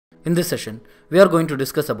In this session, we are going to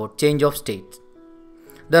discuss about change of states.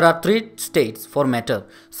 There are three states for matter: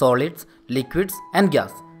 solids, liquids and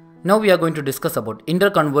gas. Now we are going to discuss about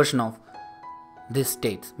interconversion of these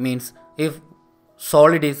states. Means if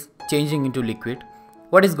solid is changing into liquid,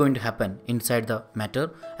 what is going to happen inside the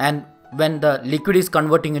matter, and when the liquid is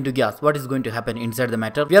converting into gas, what is going to happen inside the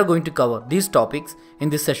matter. We are going to cover these topics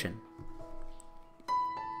in this session.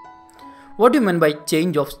 What do you mean by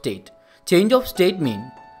change of state? Change of state means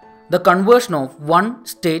the conversion of one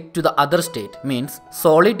state to the other state. Means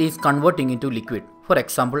solid is converting into liquid. For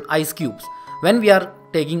example, ice cubes. When we are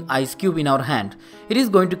taking ice cube in our hand, it is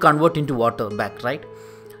going to convert into water back, right?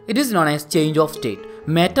 It is known as change of state.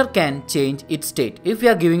 Matter can change its state. If we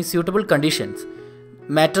are giving suitable conditions,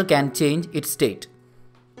 matter can change its state.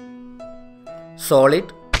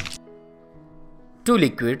 Solid to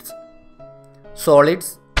liquids,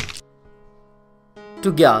 solids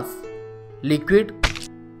to gas, liquid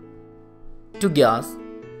to gas,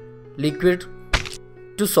 liquid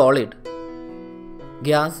to solid,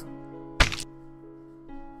 gas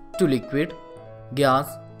to liquid,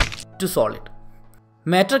 gas to solid.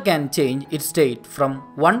 Matter can change its state from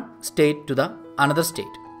one state to the another state.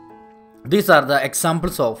 These are the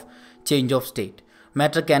examples of change of state.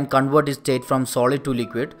 Matter can convert its state from solid to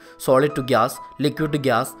liquid, solid to gas, liquid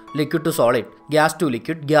to solid, gas to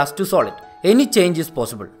liquid, gas to solid. Any change is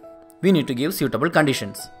possible. We need to give suitable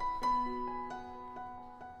conditions.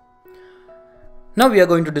 Now we are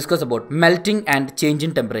going to discuss about melting and change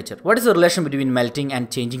in temperature. What is the relation between melting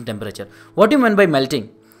and changing temperature? What do you mean by melting?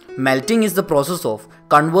 Melting is the process of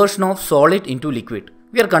conversion of solid into liquid.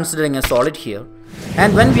 We are considering a solid here,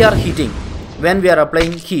 and when we are heating, when we are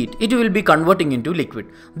applying heat, it will be converting into liquid.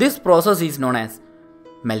 This process is known as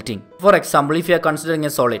melting. For example, if you are considering a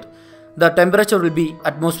solid, the temperature will be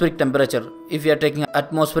atmospheric temperature. If you are taking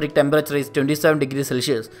atmospheric temperature is 27 degrees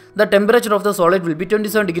Celsius, the temperature of the solid will be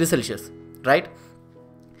 27 degrees Celsius, right?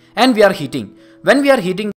 And we are heating. When we are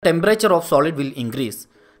heating, the temperature of solid will increase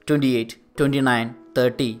 28, 29,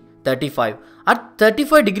 30, 35. At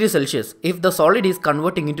 35 degrees Celsius, if the solid is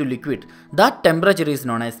converting into liquid, that temperature is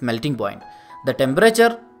known as melting point. The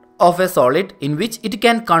temperature of a solid in which it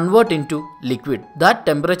can convert into liquid, that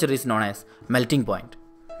temperature is known as melting point.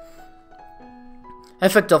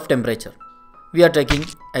 Effect of temperature. We are taking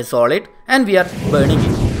a solid and we are burning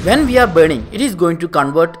it. When we are burning, it is going to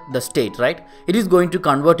convert the state, right? It is going to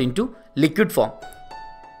convert into liquid form.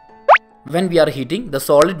 When we are heating, the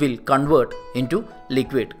solid will convert into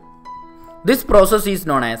liquid. This process is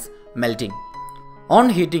known as melting. On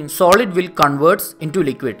heating, solid will convert into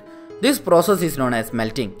liquid. This process is known as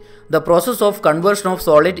melting. The process of conversion of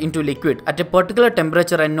solid into liquid at a particular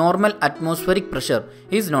temperature and normal atmospheric pressure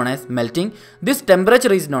is known as melting. This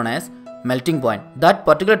temperature is known as melting point. That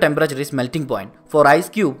particular temperature is melting point. For ice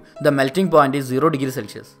cube, the melting point is 0 degrees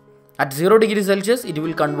Celsius. At 0 degrees Celsius, it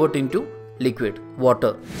will convert into liquid,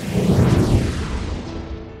 water.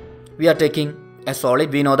 We are taking a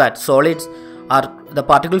solid. We know that the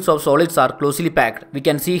particles of solids are closely packed. We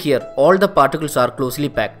can see here all the particles are closely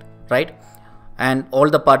packed, right? And all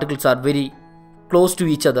the particles are very close to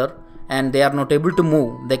each other and they are not able to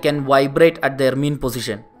move. They can vibrate at their mean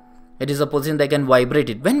position. It is a position they can vibrate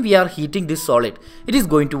it. When we are heating this solid, it is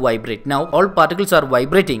going to vibrate. Now all particles are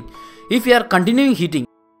vibrating. If we are continuing heating,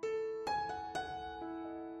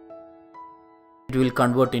 it will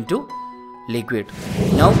convert into liquid.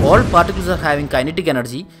 Now all particles are having kinetic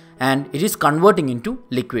energy and it is converting into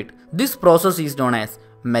liquid. This process is known as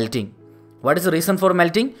melting. What is the reason for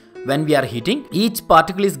melting? When we are heating, each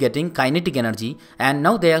particle is getting kinetic energy and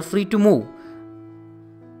now they are free to move.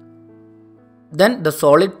 Then the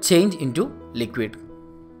solid change into liquid.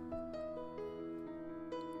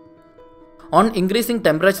 On increasing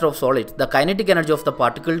temperature of solids, the kinetic energy of the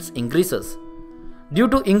particles increases. Due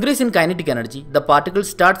to increase in kinetic energy, the particle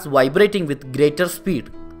starts vibrating with greater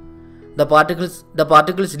speed. The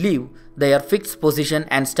particles leave their fixed position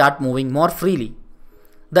and start moving more freely.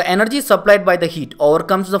 The energy supplied by the heat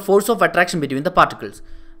overcomes the force of attraction between the particles.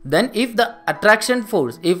 Then if the attraction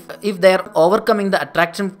force, if they are overcoming the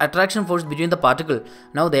attraction force between the particle,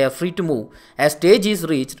 now they are free to move. A stage is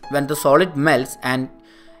reached when the solid melts and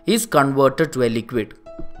is converted to a liquid.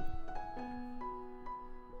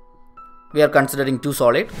 We are considering two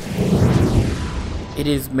solid. It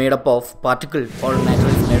is made up of particle, or matter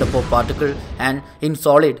is made up of particle, and in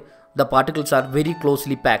solid the particles are very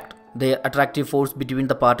closely packed. The attractive force between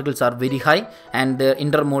the particles are very high and the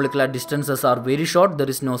intermolecular distances are very short. There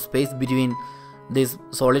is no space between this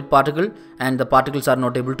solid particle and the particles are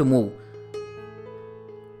not able to move.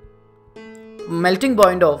 Melting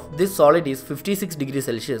point of this solid is 56 degrees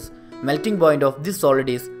Celsius. Melting point of this solid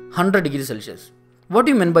is 100 degrees Celsius. What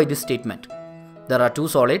do you mean by this statement? There are two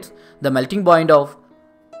solids. The melting point of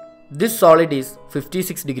this solid is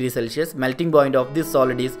 56 degrees Celsius. Melting point of this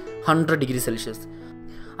solid is 100 degrees Celsius.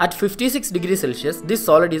 At 56 degrees Celsius, this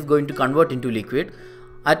solid is going to convert into liquid.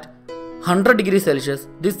 At 100 degrees Celsius,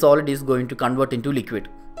 this solid is going to convert into liquid.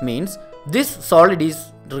 Means this solid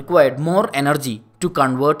is required more energy to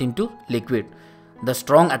convert into liquid. The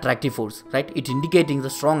strong attractive force, right? It indicating the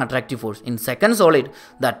strong attractive force. In second solid,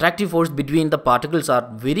 the attractive force between the particles are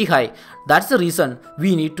very high. That's the reason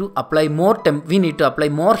we need to apply more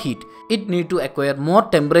heat. It need to acquire more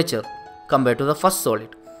temperature compared to the first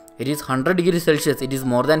solid. It is 100 degrees Celsius, it is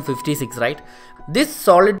more than 56, right? This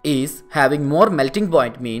solid is having more melting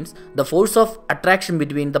point, means the force of attraction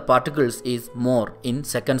between the particles is more in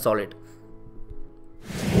second solid.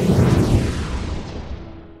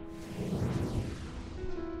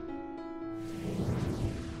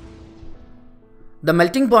 The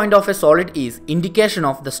melting point of a solid is indication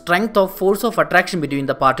of the strength of force of attraction between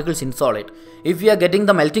the particles in solid. If we are getting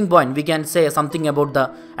the melting point, we can say something about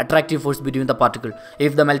the attractive force between the particle.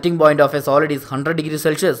 If the melting point of a solid is 100 degrees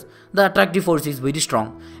Celsius, the attractive force is very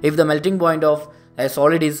strong. If the melting point of a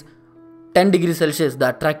solid is 10 degrees Celsius, the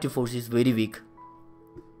attractive force is very weak.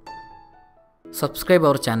 Subscribe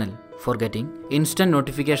our channel for getting instant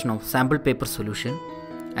notification of sample paper solution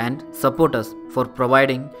and support us for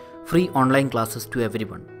providing free online classes to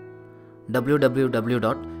everyone.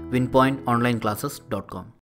 www.winpointonlineclasses.com